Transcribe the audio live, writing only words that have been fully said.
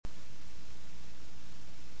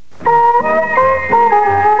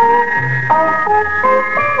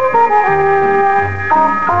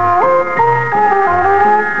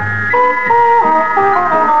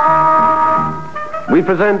we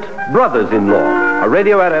present Brothers-in-Law, a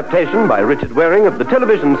radio adaptation by Richard Waring of the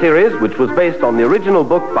television series which was based on the original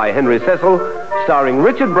book by Henry Cecil, starring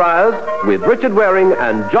Richard Bryars with Richard Waring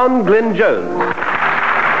and John Glyn Jones.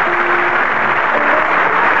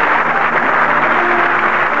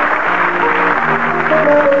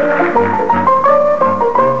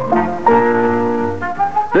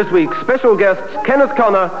 This week's special guests, Kenneth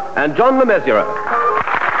Connor and John Le Mesurier.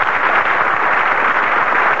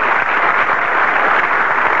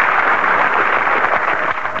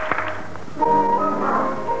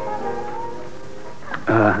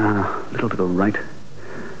 A little to the right.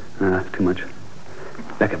 Too much.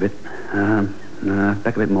 Back a bit.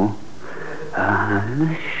 Back a bit more.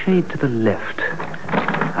 Shade to the left.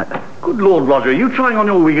 Good Lord, Roger, are you trying on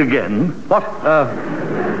your wig again? What?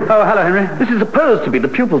 Oh, hello, Henry. This is supposed to be the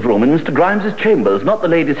pupils' room in Mr. Grimes's chambers, not the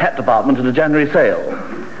ladies' hat department at a January sale.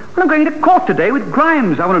 Well, I'm going to court today with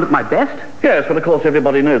Grimes. I want to look my best. Yes, well, of course,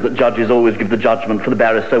 everybody knows that judges always give the judgment for the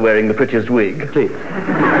barrister wearing the prettiest wig. Please.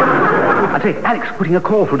 I say, Alex putting a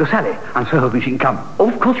call through to Sally. I'm so hoping she can come. Oh,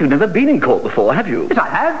 of course, you've never been in court before, have you? Yes, I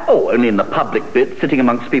have. Oh, only in the public bit, sitting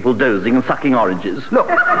amongst people dozing and sucking oranges. Look.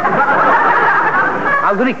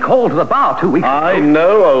 I was only called to the bar 2 weeks ago. I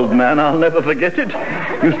know, old man. I'll never forget it.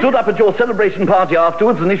 You stood up at your celebration party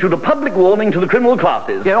afterwards and issued a public warning to the criminal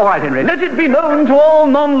classes. Yeah, all right, Henry. Let it be known to all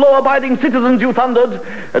non-law-abiding citizens you thundered.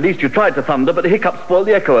 At least you tried to thunder, but the hiccups spoiled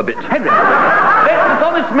the echo a bit. Henry. Let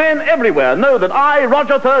honest men everywhere know that I,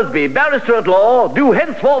 Roger Thursby, barrister at law, do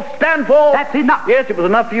henceforth stand for... That's enough. Yes, it was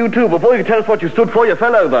enough for you too. Before you tell us what you stood for, you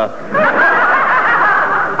fell over.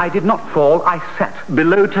 I did not fall. I sat.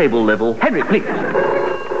 Below table level. Henry, please.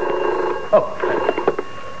 Oh.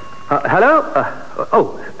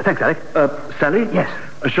 Hello? Thanks, Alec. Sally? Yes.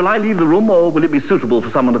 Shall I leave the room, or will it be suitable for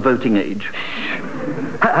someone of voting age?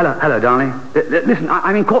 Hello, darling. Listen,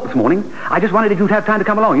 I'm in court this morning. I just wondered if you'd have time to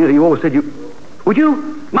come along. You always said you... Would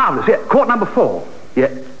you? Marvellous. Yeah, court number 4. Yeah.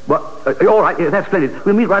 Well, all right. Yeah, that's splendid.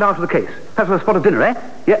 We'll meet right after the case. Perhaps for a spot of dinner, eh?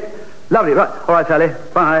 Yeah. Lovely. Right. All right, Sally.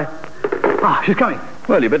 Bye. Ah, she's coming.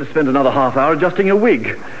 Well, you better spend another half hour adjusting your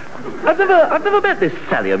wig. I've never met this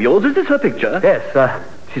Sally of yours. Is this her picture? Yes,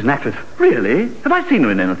 she's an actress. Really? Have I seen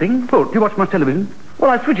her in anything? Oh, do you watch much television? Well,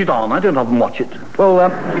 I switch it on. I don't often watch it. Well,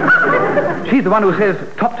 she's the one who says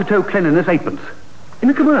top-to-toe cleanliness, 8pence. In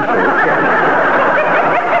a commercial?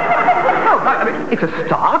 I mean, it's a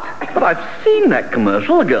start. But I've seen that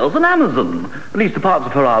commercial. The girl's an Amazon. At least the parts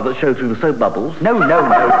of her are that show through the soap bubbles. No.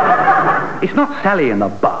 It's not Sally in the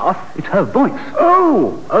bath. It's her voice.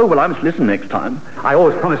 Oh, well, I must listen next time. I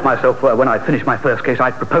always promised myself when I finished my first case,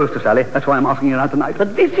 I'd propose to Sally. That's why I'm asking you out tonight.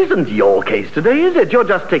 But this isn't your case today, is it? You're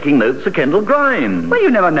just taking notes for Kendall Grimes. Well, you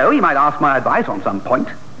never know. He might ask my advice on some point.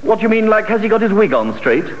 What do you mean, like, has he got his wig on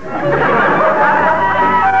straight?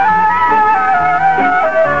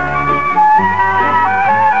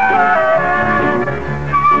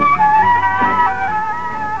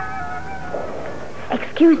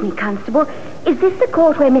 Excuse me, Constable. Is this the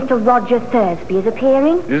court where Mr. Roger Thursby is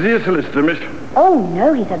appearing? Is he a solicitor, miss? Oh,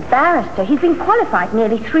 no, he's a barrister. He's been qualified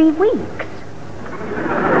nearly 3 weeks.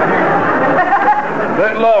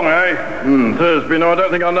 That long, eh? Thursby. No, I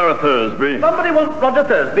don't think I know a Thursby. Somebody wants Roger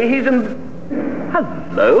Thursby. He's in...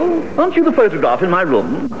 Hello? Aren't you the photograph in my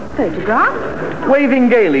room? Photograph? Waving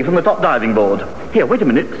gaily from the top diving board. Here, wait a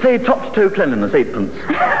minute. Say top-to-toe cleanliness, 8pence.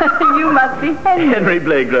 You must be Henry. Henry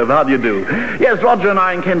Blagrove, how do you do? Yes, Roger and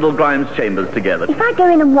I in Kendall Grimes' chambers together. If I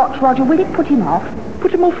go in and watch Roger, will it put him off?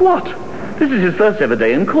 Put him off what? This is his first ever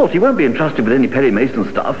day in court. He won't be entrusted with any Perry Mason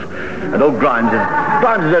stuff. And old Grimes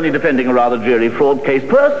is only defending a rather dreary fraud case.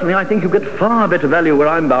 Personally, I think you get far better value where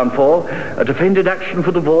I'm bound for. A defended action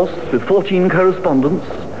for divorce with 14 correspondents.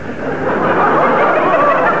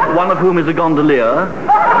 One of whom is a gondolier.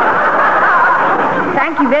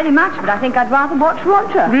 Thank you very much, but I think I'd rather watch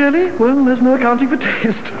Roger. Really? Well, there's no accounting for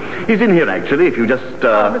taste. He's in here, actually, if you just...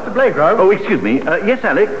 Mr. Blagrove? Oh, excuse me. Yes,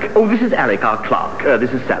 Alec. Oh, this is Alec, our clerk.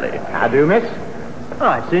 This is Sally. How do, miss? Oh,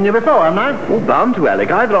 I've seen you before, haven't I? Oh, bound to,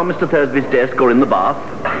 Alec. Either on Mr. Thursby's desk or in the bath.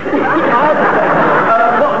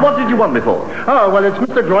 What did you want me for? Oh, well, it's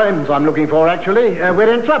Mr. Grimes I'm looking for, actually.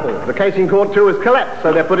 We're in trouble. The case in court 2 has collapsed,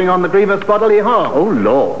 so they're putting on the grievous bodily harm. Oh,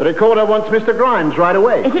 Lord. The recorder wants Mr. Grimes right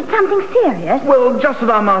away. Is it something serious? Well, just as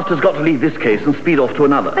our master's got to leave this case and speed off to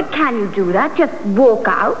another. But can you do that? Just walk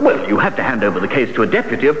out? Well, you have to hand over the case to a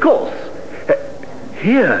deputy, of course.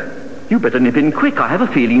 Here, you better nip in quick. I have a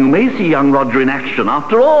feeling you may see young Roger in action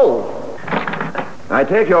after all. I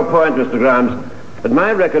take your point, Mr. Grimes, but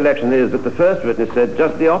my recollection is that the first witness said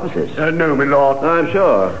just the opposite. No, my lord. I'm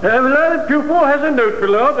sure. The pupil has a note, my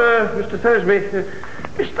lord. Mr. Thursby.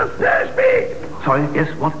 Mr. Thursby! Sorry,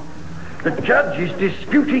 yes, what? The judge is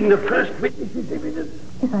disputing the first witness's evidence.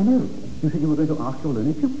 Yes, I know. You said you were going to ask your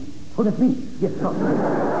learned pupil. Oh, that's me. Yes, sorry.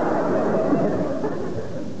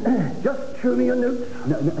 Just show me your notes.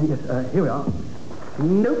 No, yes, here we are.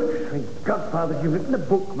 Notes? Thank Godfather, you've written a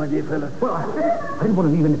book, my dear fellow. Well, I didn't want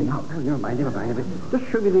to leave anything out. Oh, never mind. Just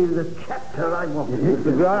show me the chapter I want.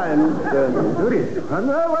 Mr. Grimes, One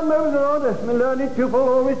moment, Lord. My learned pupil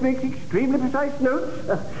always makes extremely precise notes.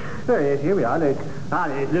 Yes, here we are. Look,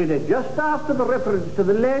 just after the reference to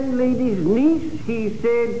the landlady's niece, he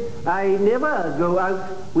said, I never go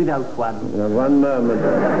out without one. One moment.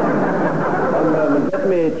 Let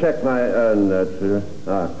me check my own notes.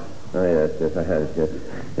 Yes, I have it.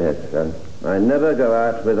 Yes, I never go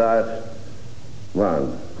out without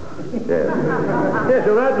one. Yes. Yes,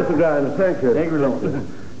 you're right, Mr. Grimes. Thank you. Thank you, Lord.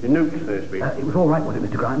 Your notes, Thursby. It was all right, was it,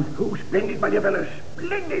 Mr. Grimes? Oh, splendid, my dear fellow.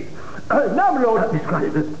 Splendid. Now, my Lord. Mr.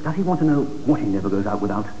 Grimes, does he want to know what he never goes out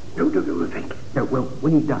without? No, think. No, well,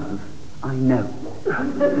 when he does, I know.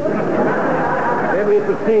 May we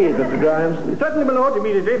proceed, Mr. Grimes? Certainly, my Lord,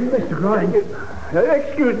 immediately. Mr. Grimes.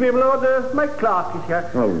 Excuse me, my Lord. My clerk is here.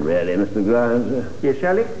 Oh, really, Mr. Grimes? Yes,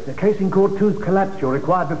 Shirley? the case in court 2's collapsed. You're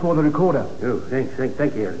required before the recorder. Oh,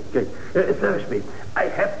 thank you. Okay. Thursby, I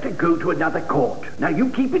have to go to another court. Now, you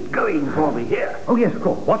keep it going for me here. Oh, yes, of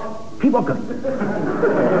course. What? Keep on going.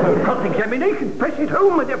 Cross-examination. Press it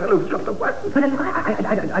home, my dear fellow. It's just a word. But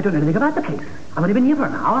I don't know anything about the case. I've only been here for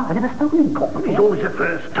an hour. I've never spoken in court before. It's always the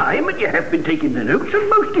first time, and you have been taking the notes, and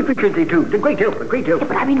most efficiently, too. It's a great help. Yeah,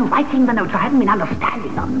 but I've been writing the notes. I haven't been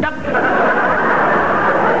understanding them.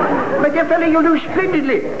 My dear fellow, you do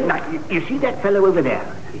splendidly. Now, you see that fellow over there?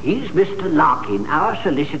 He's Mr. Larkin, our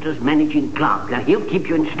solicitor's managing clerk. Now, he'll keep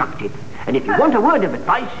you instructed. And if you want a word of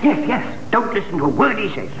advice, yes, don't listen to a word he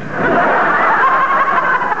says. Mr.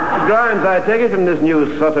 Grimes, I take it from this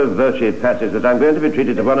new sotto voce passage that I'm going to be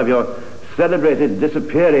treated to one of your celebrated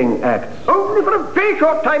disappearing acts. Only for a very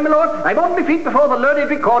short time, my Lord. I'm on my feet before the learned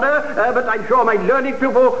recorder, but I'm sure my learned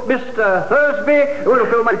pupil, Mr. Thursby, will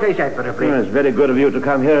fill my place admirably. It's very good of you to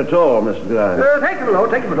come here at all, Mr. Grimes. Thank you,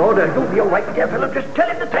 my Lord. You'll be all right, dear fellow. Just tell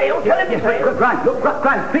him the tale. Grimes, look,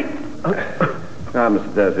 Grimes, please. Now,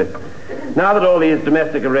 Mr. Thursby, now that all these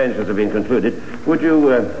domestic arrangements have been concluded, would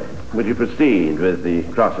you proceed with the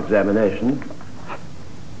cross-examination?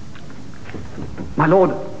 My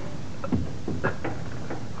lord.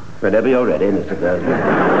 Whenever you're ready, Mr. Thursby.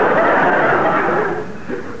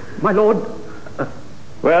 My lord.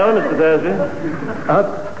 Well, Mr.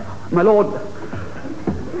 Thursby? My lord,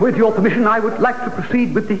 with your permission, I would like to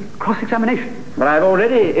proceed with the cross-examination. But I've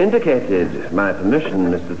already indicated my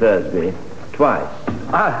permission, Mr. Thursby, twice.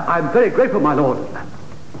 I'm very grateful, my lord.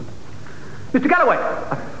 Mr. Galloway!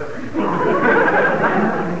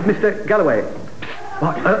 Mr. Galloway.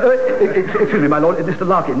 What? Excuse me, my lord, Mr.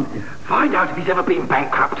 Larkin. Find out if he's ever been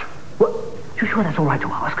bankrupt. What? You sure that's all right to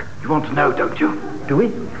ask? You want to know, don't you? Do we?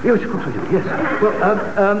 Yes, of course we do, yes. Well,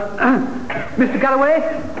 Mr. Galloway,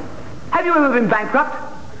 have you ever been bankrupt?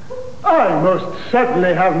 I most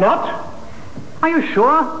certainly have not. Are you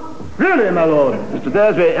sure? Really, my lord. Mr.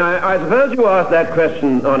 Thursby, I suppose you asked that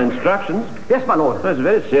question on instructions? Yes, my lord. Well, it's a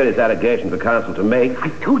very serious allegation for counsel to make. I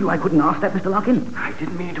told you I couldn't ask that, Mr. Larkin. I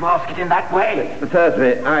didn't mean to ask it in that way. Mr.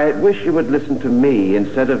 Thursby, I wish you would listen to me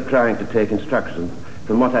instead of trying to take instructions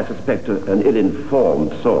from what I suspect an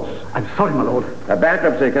ill-informed source. I'm sorry, my lord. A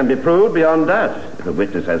bankruptcy can be proved beyond doubt. If a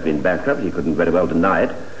witness has been bankrupt, he couldn't very well deny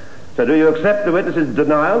it. So do you accept the witness's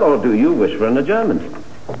denial, or do you wish for an adjournment?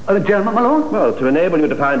 An adjournment, my lord? Well, to enable you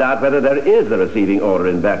to find out whether there is a receiving order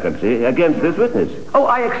in bankruptcy against this witness. Oh,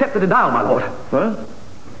 I accept the denial, my lord. What?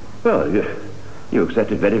 Well, you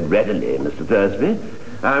accept it very readily, Mr. Thursby.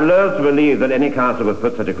 I'm loath to believe that any counsel would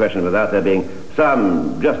put such a question without there being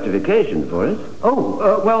some justification for it.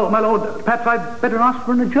 Oh, well, my lord, perhaps I'd better ask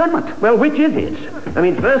for an adjournment. Well, which is it? I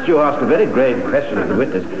mean, first you ask a very grave question of the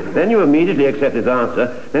witness, then you immediately accept his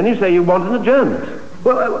answer, then you say you want an adjournment.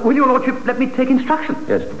 Well, will your lordship let me take instruction?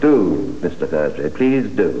 Yes, do, Mr. Thursby, please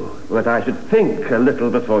do. But I should think a little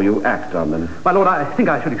before you act on them. My lord, I think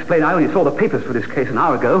I should explain. I only saw the papers for this case an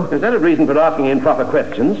hour ago. Is that a reason for asking improper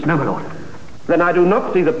questions? No, my lord. Then I do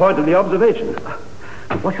not see the point of the observation.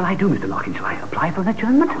 What shall I do, Mr. Larkin? Shall I apply for an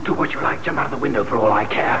adjournment? Do what you like. Jump out of the window for all I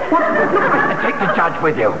care. What? And take the judge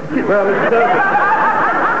with you. Well, Mr. Thursby,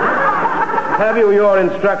 have you your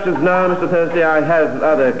instructions now, Mr. Thursby? I have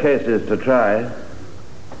other cases to try.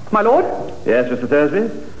 My lord? Yes, Mr. Thursby?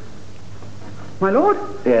 My lord?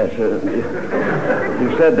 Yes,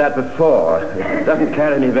 you said that before. It doesn't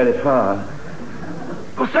carry me very far.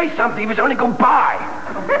 Well, say something. He was only gone by.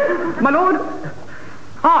 My lord?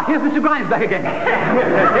 Ah, here's Mr. Grimes back again.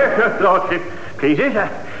 Yes, Lordship. Please,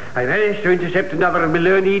 I managed to intercept another of my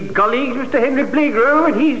learned colleagues, Mr. Henry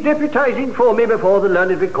Blagrove, and he's deputising for me before the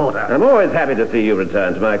learned recorder. I'm always happy to see you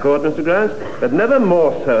return to my court, Mr. Grimes, but never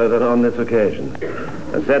more so than on this occasion.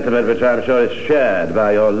 A sentiment which I'm sure is shared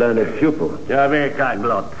by your learned pupil. You're very kind, my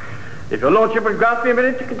lord. If your lordship would grant me a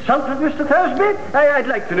minute to consult with Mr. Thursby, I'd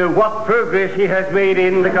like to know what progress he has made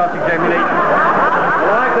in the cross-examination.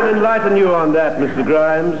 Well, I can enlighten you on that, Mr.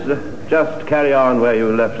 Grimes. Just carry on where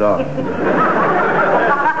you left off.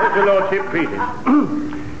 Your lordship, please.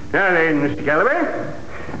 Now then, Mr. Galloway,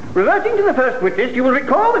 reverting to the first witness, you will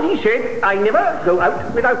recall that he said, I never go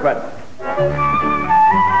out without one.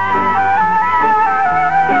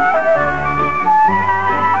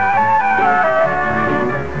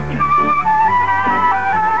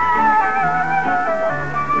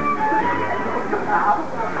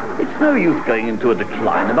 No use going into a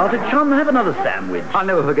decline about it, chum. Have another sandwich. I'll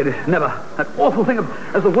never forget it. Never. That awful thing of,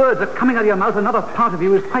 as the words are coming out of your mouth, another part of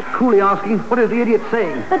you is quite coolly asking, what is the idiot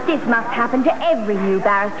saying? But this must happen to every new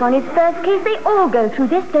barrister on his first case. They all go through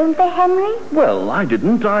this, don't they, Henry? Well, I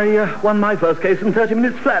didn't. I won my first case in 30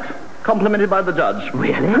 minutes flat, complimented by the judge.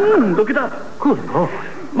 Really? Look it up. Good Lord.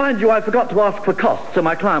 Mind you, I forgot to ask for costs, so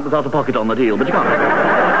my client was out of pocket on the deal, but you can't.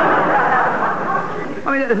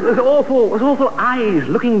 I mean, those awful eyes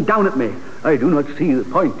looking down at me. I do not see the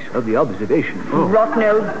point of the observation. Rotten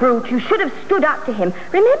old brute. You should have stood up to him.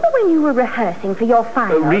 Remember when you were rehearsing for your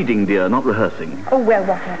final? Reading, dear, not rehearsing. Oh, well,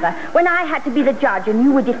 whatever. When I had to be the judge and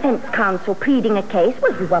you were defense counsel pleading a case,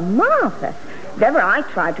 well, you were marvellous. If ever I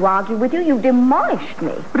tried to argue with you, you demolished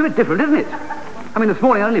me. But a bit different, isn't it? I mean, this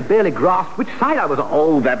morning I only barely grasped which side I was on.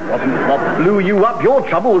 Oh, that wasn't what blew you up. Your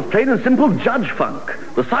trouble was plain and simple judge funk.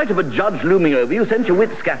 The sight of a judge looming over you sent your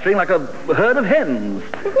wits scattering like a herd of hens.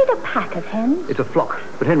 Isn't it a pack of hens? It's a flock.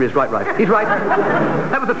 But Henry's right. He's right.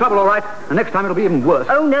 That was the trouble, all right. The next time it'll be even worse.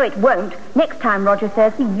 Oh, no, it won't. Next time, Roger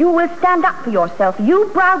Thursby, you will stand up for yourself. You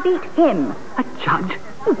browbeat him. A judge?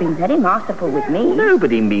 You've been very merciful with me.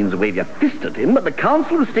 Nobody means wave your fist at him, but the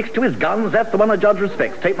counsel who sticks to his guns, that's the one a judge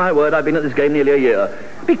respects. Take my word, I've been at this game nearly a year.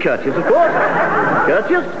 Be courteous, of course.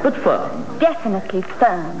 Courteous, but firm. Definitely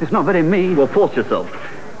firm. It's not very me. Well, force yourself.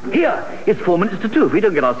 Here, it's 4 minutes to 2. If we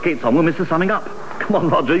don't get our skates on, we'll miss the summing up. Come on,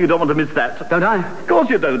 Roger, you don't want to miss that. Don't I? Of course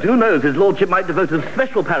you don't. Who knows? His lordship might devote a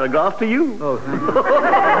special paragraph to you. Oh, thank you.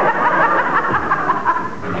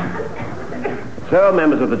 So,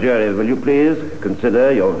 members of the jury, will you please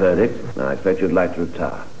consider your verdict? I expect you'd like to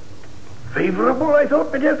retire. Favourable, I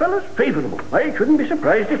thought, my dear fellows. Favourable. I shouldn't be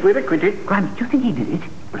surprised if we're acquitted. Grimes, do you think he did it?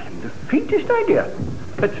 Well, the faintest idea.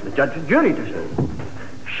 That's the judge and jury to say.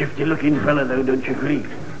 Shifty-looking fellow, though, don't you agree?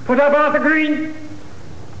 Put up Arthur Green.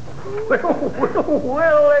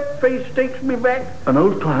 Well, that face takes me back. An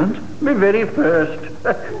old client? My very first.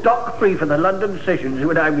 Doc Free for the London Sessions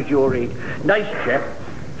when I was your age. Nice chap.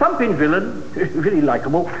 Thumping villain. Very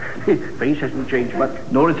likeable. His face hasn't changed much.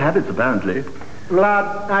 Nor his habits, apparently. Lord,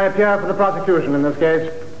 I appear for the prosecution in this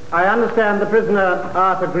case. I understand the prisoner,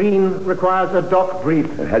 Arthur Green, requires a dock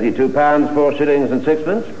brief. Has he £2, 4 shillings and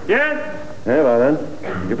 6pence? Yes? Very well, then.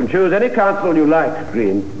 You can choose any counsel you like,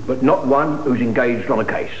 Green. But not one who's engaged on a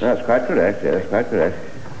case. That's quite correct, yes, quite correct.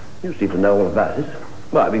 You seem to know all about it.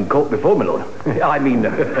 Well, I've been caught before, my lord. I mean...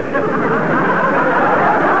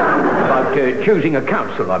 about choosing a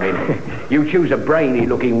counsel, I mean. You choose a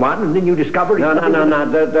brainy-looking one, and then you discover... No.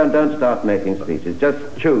 Don't start making speeches.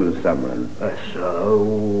 Just choose someone.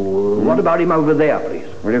 So... What about him over there, please?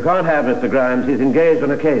 Well, you can't have Mr. Grimes. He's engaged on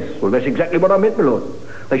a case. Well, that's exactly what I meant, my lord.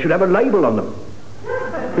 They should have a label on them.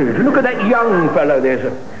 Look at that young fellow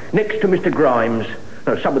there, next to Mr. Grimes.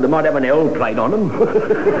 Now, some of them might have an L plate on them.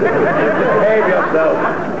 Behave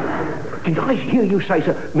yourself. Did I hear you say,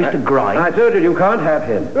 sir, Mr. Grimes? I told you can't have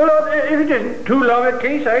him. Well, if it isn't too long a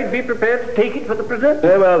case, I'd be prepared to take it for the prisoner.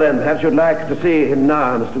 Very well, then. Perhaps you'd like to see him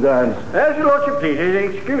now, Mr. Grimes. As your lordship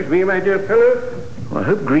pleases. Excuse me, my dear fellow. Well, I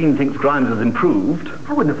hope Green thinks Grimes has improved.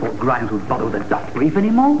 I wouldn't have thought Grimes would bother with a dock brief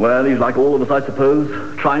anymore. Well, he's like all of us, I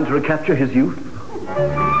suppose, trying to recapture his youth.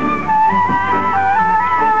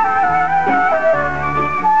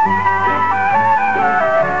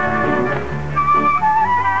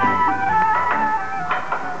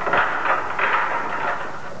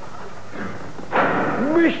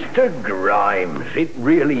 Mr. Grimes, it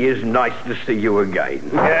really is nice to see you again.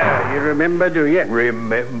 Yeah, you remember, do you?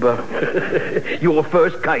 Remember. Your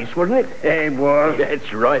first case, wasn't it? It was.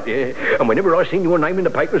 That's right, yeah. And whenever I've seen your name in the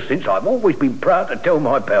papers since, I've always been proud to tell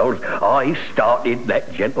my pals I started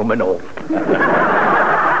that gentleman off.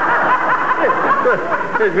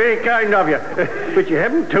 That's very kind of you. But you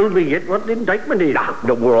haven't told me yet what the indictment is.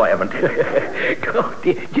 No, well, I haven't. God,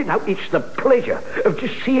 you know, it's the pleasure of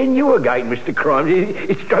just seeing you again, Mr. Grimes.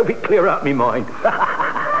 It's drove it clear out of my mind.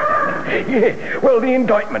 Yeah, well, the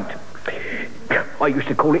indictment. I used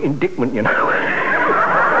to call it indictment, you know.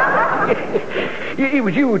 It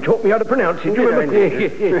was you who taught me how to pronounce it. Do you remember?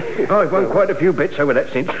 Yeah. I've won quite a few bets over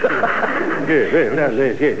that since.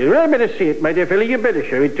 Yes. Well, I better see it, my dear fellow. You better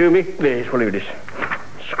show it to me. Yes, well, look at this.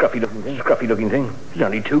 Scruffy looking thing. There's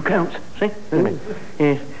only 2 counts, see?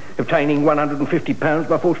 Yes. Obtaining £150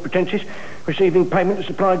 by false pretences, receiving payment to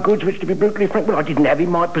supply goods which, to be brutally frank, well, I didn't have in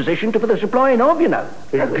my possession for the supplying of, you know.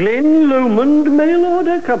 Glen Lomond Mail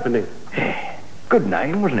Order Company. Good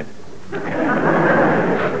name, wasn't it?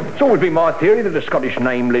 It's always been my theory that a Scottish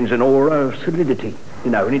name lends an aura of solidity,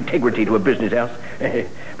 you know, an integrity to a business house.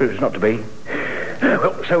 But it's not to be.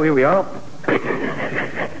 Well, so here we are.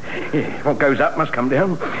 Yeah, what goes up must come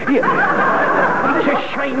down. Yeah. It's a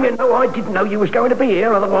shame, you know, I didn't know you was going to be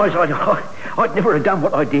here. Otherwise, I'd never have done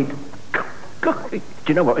what I did. God, do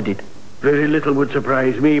you know what I did? Very little would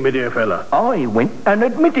surprise me, my dear fellow. I went and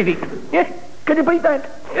admitted it. Yeah, can you beat that?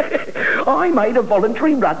 I made a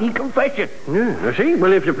voluntary ruddy confession. Yeah, I see.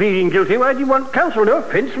 Well, if you're pleading guilty, why do you want counsel? No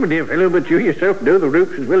offence, my dear fellow, but you yourself know the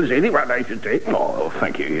ropes as well as anyone, I should say. Oh,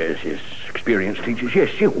 thank you, yes. Experience teachers, yes,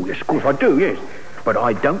 of course I do, yes. But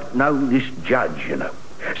I don't know this judge, you know.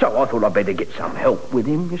 So I thought I'd better get some help with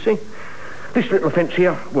him, you see. This little offence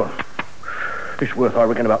here, well, it's worth, I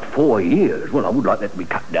reckon, about 4 years. Well, I would like that to be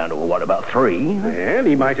cut down to, what, about 3? Well,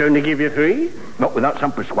 he might only give you 3. Not without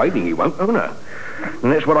some persuading he won't, oh no.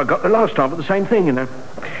 And that's what I got the last time for the same thing, you know.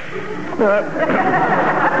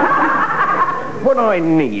 What I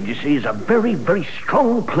need, you see, is a very, very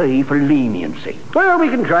strong plea for leniency. Well, we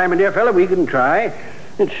can try, my dear fellow, we can try.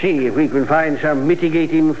 Let's see if we can find some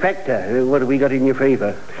mitigating factor. What have we got in your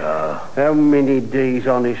favour? How many days'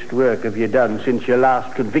 honest work have you done since your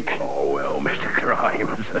last conviction? Oh, well, Mr.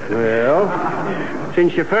 Grimes. Well,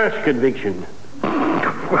 since your first conviction.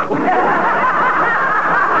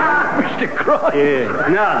 Mr. Grimes? Yeah.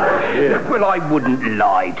 No. Yeah. Well, I wouldn't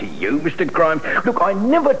lie to you, Mr. Grimes. Look, I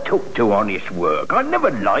never took to honest work. I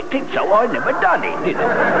never liked it, so I never done it, did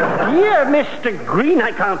I? Yeah, Mr. Green,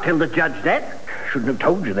 I can't tell the judge that. Shouldn't have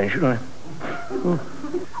told you then, should I?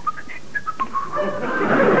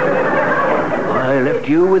 I left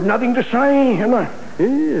you with nothing to say, haven't I?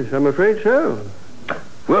 Yes, I'm afraid so.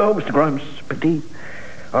 Well, Mr. Grimes, petit,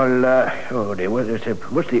 I'll, oh dear,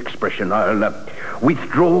 what's the expression? I'll,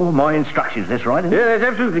 withdraw my instructions, that's right, isn't it? Yeah,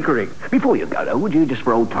 that's absolutely correct. Before you go, though, would you, just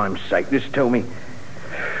for old time's sake, just tell me,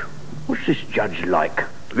 what's this judge like?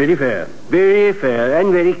 Very fair,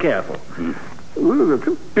 and very careful. Ooh, it's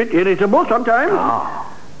a bit irritable sometimes.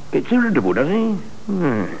 Gets irritable, does he?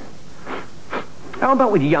 How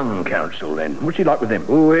about with young counsel, then? What's he like with them?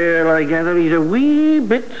 Well, I gather he's a wee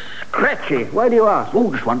bit scratchy. Why do you ask? Oh,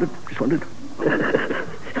 just wondered.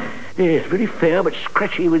 Yes, very fair, but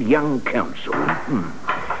scratchy with young counsel.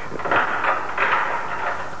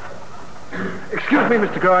 Excuse me,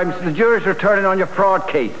 Mr. Grimes. The jury's returning on your fraud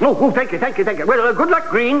case. Oh, thank you. Well, good luck,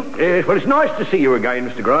 Green. Yes, well, it's nice to see you again,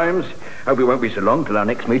 Mr. Grimes. Hope it won't be so long till our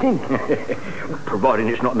next meeting. Providing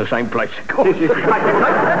it's not in the same place, of course. Yes.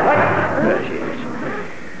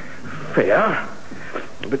 Fair,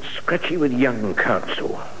 but scratchy with young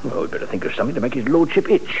counsel. Oh, we'd better think of something to make his lordship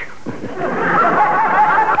itch.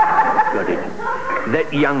 Got it.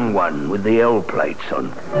 That young one with the L plates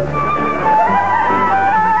on.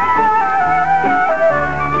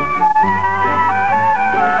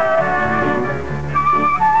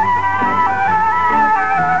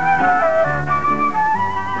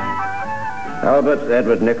 Albert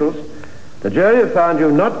Edward Nichols, the jury have found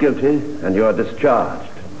you not guilty and you are discharged.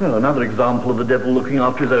 Well, another example of the devil looking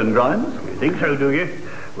after his own, Grimes. You think so, do you?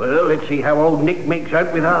 Well, let's see how old Nick makes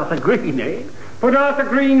out with Arthur Green, eh? Put Arthur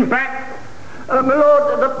Green back. My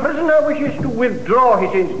lord, the prisoner wishes to withdraw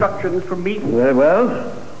his instructions from me. Very well.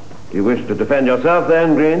 Do you wish to defend yourself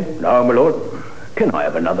then, Green? No, my lord. Can I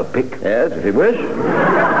have another pick? Yes, if you wish.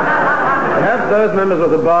 Perhaps those members of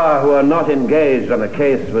the bar who are not engaged on a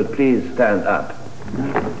case would please stand up.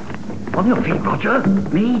 On your feet, Roger.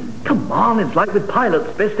 Me? Come on, it's like with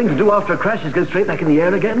pilots. Best thing to do after a crash is go straight back in the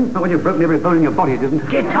air again. Not when you've broken every bone in your body, it isn't.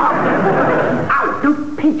 Get up! Ow!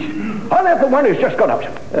 Don't pinch! I'll have the one who's just got up.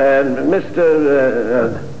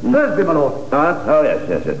 Mr. Thursby, my lord. Oh,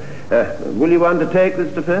 yes. Will you undertake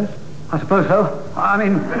this defense? I suppose so. I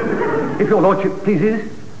mean, if your lordship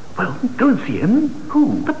pleases. Well, go and see him.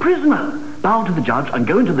 Who? The prisoner. Bow to the judge and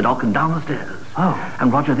go into the dock and down the stairs. Oh.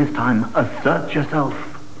 And Roger, this time, assert yourself.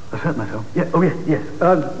 Assert myself? Yeah. Oh, yes.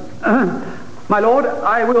 My lord,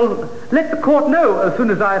 I will let the court know as soon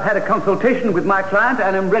as I have had a consultation with my client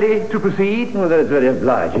and am ready to proceed. Well, that is very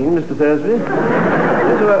obliging, Mr. Thursby. It's,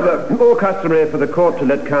 however, more customary for the court to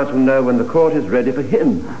let counsel know when the court is ready for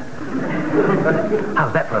him.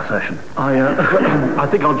 How's that for assertion? I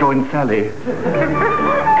think I'll join Sally.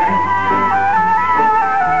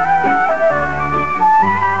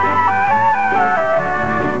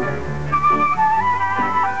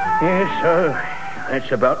 Yes,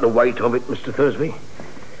 that's about the weight of it, Mr. Thursby.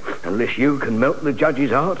 Unless you can melt the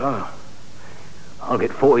judge's heart, I'll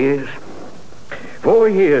get 4 years. 4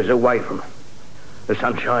 years away from the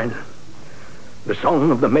sunshine, the song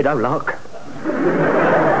of the meadowlark,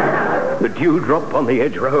 the dewdrop on the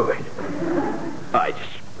hedgerow.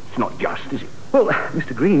 It's not just, is it? Well,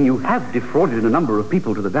 Mr. Green, you have defrauded a number of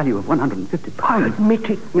people to the value of £150. I admit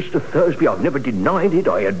it, Mr. Thursby. I've never denied it.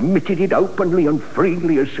 I admitted it openly and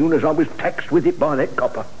freely as soon as I was taxed with it by that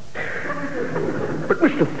copper. But,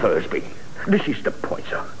 Mr. Thursby, this is the point,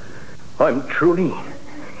 sir. I'm truly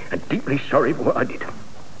and deeply sorry for what I did.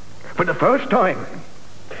 For the first time,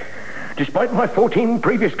 despite my 14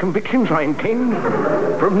 previous convictions, I intend,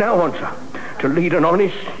 from now on, sir, to lead an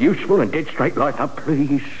honest, useful and dead straight life. Now,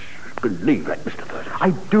 please believe that, Mr. Thursby. I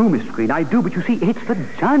do, Mr. Green, I do, but you see, it's the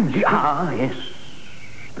judge. Yes,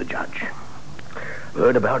 the judge.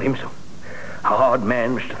 Heard about him, sir. Hard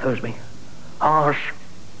man, Mr. Thursby. Harsh.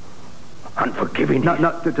 Unforgiving. No,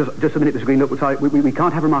 just a minute, Mr. Green. Look, sorry, we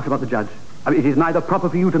can't have remarks about the judge. I mean, it is neither proper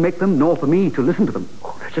for you to make them nor for me to listen to them.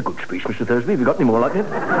 Oh, that's a good speech, Mr. Thursby. Have you got any more like that?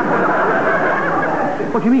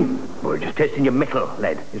 What do you mean? Well, just testing your mettle,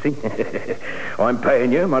 lad, you see. I'm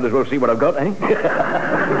paying you. Might as well see what I've got, eh?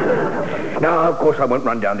 No, of course I won't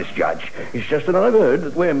run down this judge. It's just that I've heard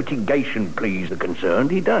that where mitigation pleas are concerned,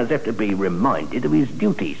 he does have to be reminded of his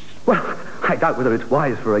duties. Well, I doubt whether it's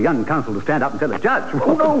wise for a young counsel to stand up and tell a judge.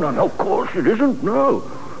 Oh, no, of course it isn't, no.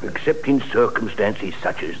 Except in circumstances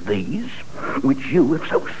such as these, which you have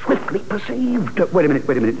so swiftly perceived. Wait a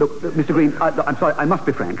minute. Look, Mr. Green, I'm sorry, I must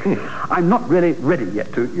be frank. I'm not really ready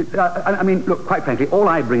yet to... I mean, look, quite frankly, all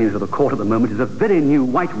I bring into the court at the moment is a very new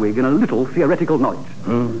white wig and a little theoretical knowledge.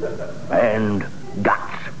 And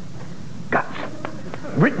guts. Guts.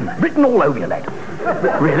 Written all over you, lad.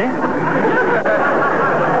 Really?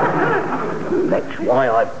 That's why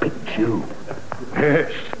I picked you.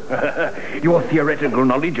 Yes. Your theoretical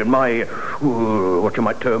knowledge and my, what you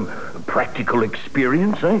might term, practical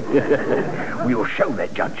experience, eh? We'll show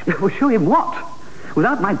that judge. Well, show him what?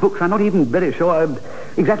 Without my books, I'm not even very sure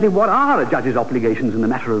exactly what are a judge's obligations in the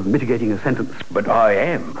matter of mitigating a sentence. But I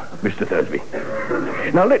am, Mr. Thursby.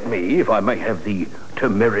 Now let me, if I may have the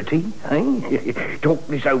temerity, talk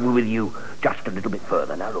this over with you just a little bit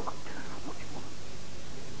further. Now look.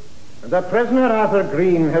 The prisoner, Arthur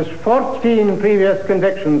Green, has 14 previous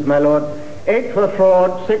convictions, my lord. 8 for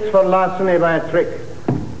fraud, 6 for larceny by a trick.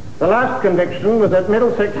 The last conviction was at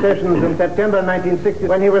Middlesex Sessions in September 1960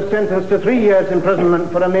 when he was sentenced to 3 years imprisonment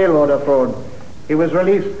for a mail order fraud. He was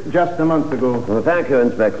released just a month ago. Well, thank you,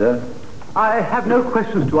 Inspector. I have no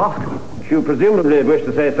questions to ask him. You presumably wish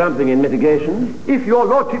to say something in mitigation? If your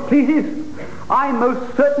lordship pleases, I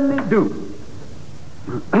most certainly do.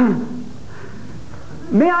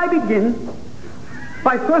 May I begin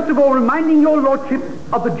by first of all reminding your lordship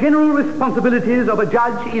of the general responsibilities of a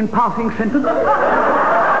judge in passing sentence?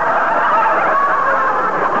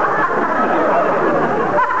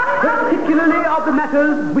 Particularly of the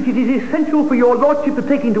matters which it is essential for your lordship to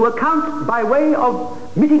take into account by way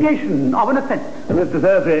of mitigation of an offence. Mr.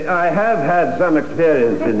 Thursby, I have had some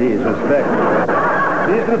experience in these respects.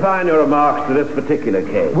 Please confine your remarks to this particular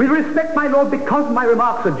case. With respect, my lord, because my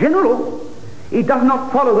remarks are general, it does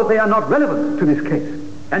not follow that they are not relevant to this case.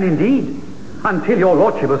 And indeed, until your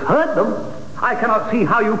lordship has heard them, I cannot see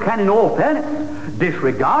how you can, in all fairness,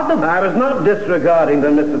 disregard them. I was not disregarding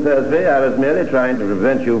them, Mr. Thursby. I was merely trying to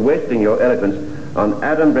prevent you wasting your eloquence on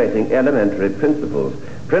adumbrating elementary principles.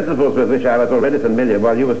 Principles with which I was already familiar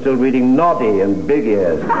while you were still reading Noddy and Big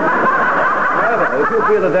Ears. However, if you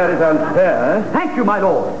feel that is unfair... Thank you, my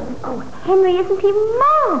lord. Oh, Henry, isn't he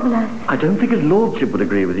marvellous? I don't think his lordship would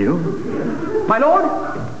agree with you. My lord,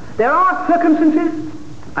 there are circumstances,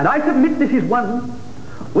 and I submit this is one,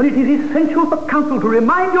 when it is essential for counsel to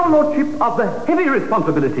remind your lordship of the heavy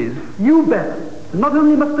responsibilities you bear. Not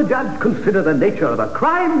only must the judge consider the nature of a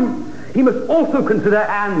crime, he must also consider,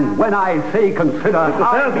 and when I say consider... Mr.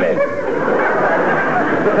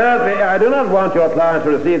 Thursby, I do not want your client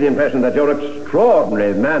to receive the impression that your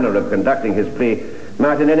extraordinary manner of conducting his plea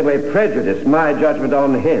might in any way prejudice my judgment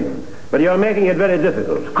on him. But you're making it very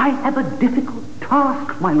difficult. I have a difficult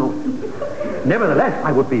task, my lord. Nevertheless,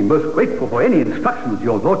 I would be most grateful for any instructions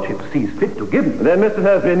your lordship sees fit to give me. Then, Mr.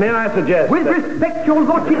 Thursby, may I suggest... With respect, your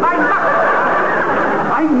lordship,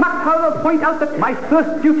 I must, however, point out that my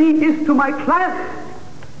first duty is to my client.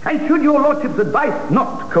 And should your lordship's advice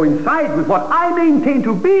not coincide with what I maintain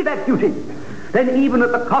to be that duty, then even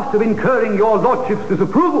at the cost of incurring your lordship's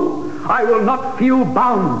disapproval, I will not feel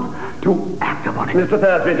bound to act upon it. Mr.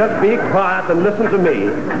 Thursby, just be quiet and listen to me.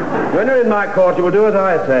 When you're in my court, you will do as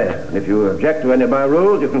I say. And if you object to any of my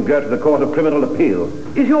rules, you can go to the Court of Criminal Appeal.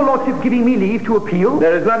 Is your lordship giving me leave to appeal?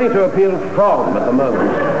 There is nothing to appeal from at the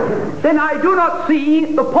moment. Then I do not see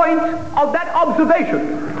the point of that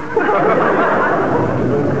observation.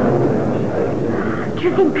 Do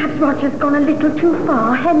you think perhaps Roger's gone a little too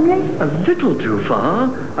far, Henry? A little too far?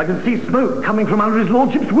 I can see smoke coming from under his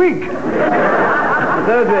lordship's wig.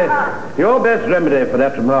 Thursby, your best remedy for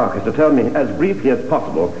that remark is to tell me as briefly as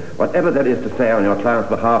possible whatever there is to say on your client's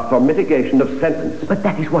behalf for mitigation of sentence. But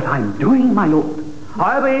that is what I'm doing, my lord.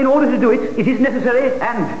 However, in order to do it, it is necessary,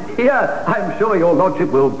 and here, I'm sure your lordship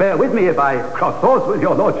will bear with me if I cross swords with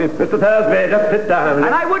your lordship. Mr. Thursby, just sit down.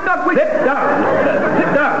 And I would not wish... Sit down!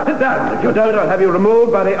 Sit down! Sit down! If you don't, I'll have you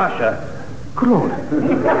removed by the usher. Good Lord.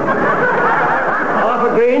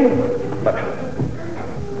 Arthur Green.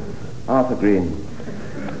 Arthur Green.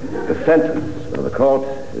 The sentence of the court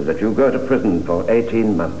is that you go to prison for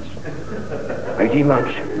 18 months. 18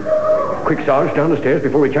 months. Quick, Sarge, down the stairs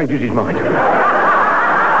before he changes his mind.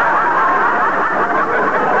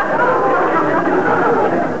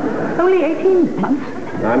 Only 18 months?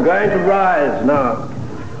 I'm going to rise now.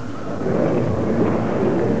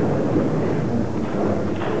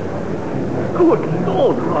 Good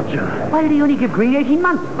Lord, Roger. Why did he only give Green 18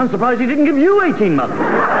 months? I'm surprised he didn't give you 18 months.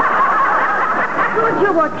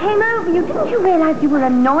 Roger, what came over you? Didn't you realize you were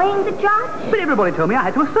annoying the judge? But everybody told me I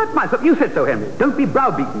had to assert myself. You said so, Henry. Don't be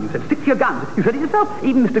browbeaten. You said stick to your guns. You said it yourself.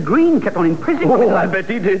 Even Mr. Green kept on impressing me. Oh, I bet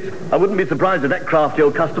he did. I wouldn't be surprised if that crafty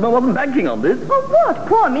old customer wasn't banking on this. Well, what?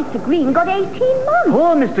 Poor Mr. Green got 18 months.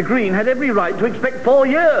 Poor Mr. Green had every right to expect 4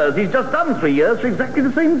 years. He's just done 3 years for exactly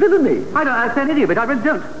the same villainy. I don't understand any of it. I really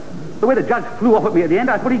don't. The way the judge flew off at me at the end,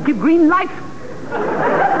 I thought he'd give Green life.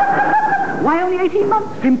 Why only 18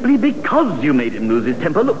 months? Simply because you made him lose his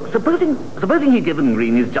temper. Look, supposing he'd given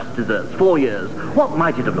Green his just deserts, 4 years, what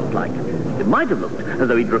might it have looked like? It might have looked as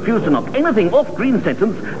though he'd refused to knock anything off Green's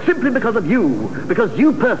sentence simply because of you, because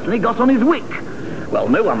you personally got on his wick. Well,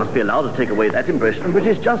 no one must be allowed to take away that impression of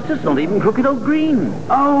British justice, not even crooked old Green.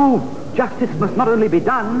 Oh, justice must not only be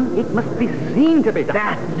done, it must be seen to be done.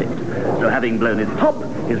 That's it. So having blown his top,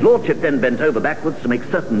 his lordship then bent over backwards to make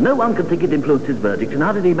certain no one could think it influenced his verdict. And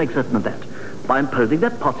how did he make certain of that? By imposing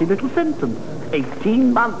that potty little sentence.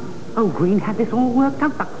 18 months. Oh, Green had this all worked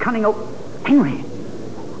out. The cunning old... Henry,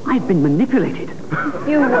 I've been manipulated.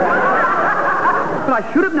 You were. But I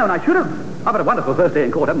should have known, I should have. I've had a wonderful first day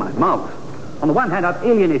in court, haven't I? Marvellous. On the one hand, I've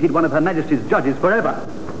alienated one of Her Majesty's judges forever.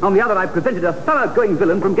 On the other, I've prevented a thoroughgoing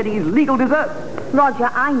villain from getting his legal deserts.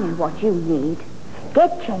 Roger, I know what you need.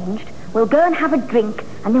 Get changed. We'll go and have a drink,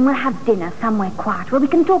 and then we'll have dinner somewhere quiet where we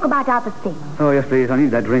can talk about other things. Oh, yes, please. I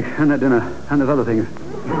need that drink and that dinner and those other things.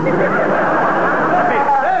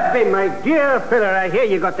 Thursby, my dear fellow, I hear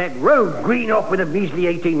you got that rogue Green off with a measly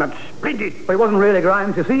 18 months. Splendid. But it wasn't really,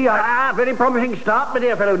 Grimes, you see. Very promising start, my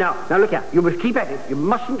dear fellow. Now look here. You must keep at it. You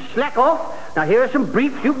mustn't slack off. Now, here are some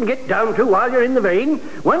briefs you can get down to while you're in the vein.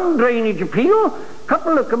 One drainage appeal,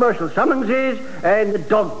 couple of commercial summonses, and the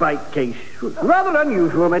dog bite case. Rather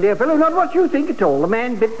unusual, my dear fellow. Not what you think at all. The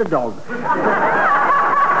man bit the dog.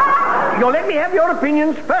 You'll let me have your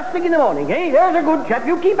opinions first thing in the morning, eh? There's a good chap.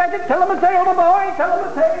 You keep at it. Tell him a tale, my boy. Tell him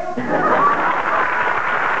a tale.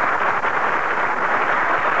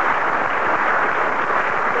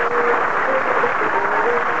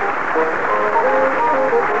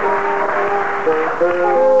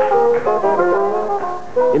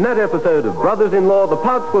 In that episode of Brothers-in-Law, the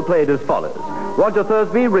parts were played as follows. Roger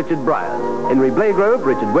Thursby, Richard Briers. Henry Blagrove,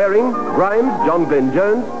 Richard Waring. Grimes, John Glenn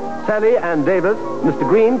Jones. Sally, Ann Davis. Mr.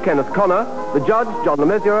 Green, Kenneth Connor. The Judge, John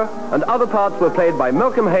Lemessurier. And other parts were played by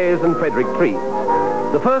Malcolm Hayes and Frederick Treat.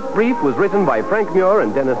 The first brief was written by Frank Muir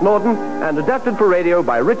and Dennis Norden and adapted for radio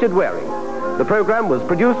by Richard Waring. The program was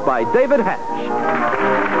produced by David Hatch.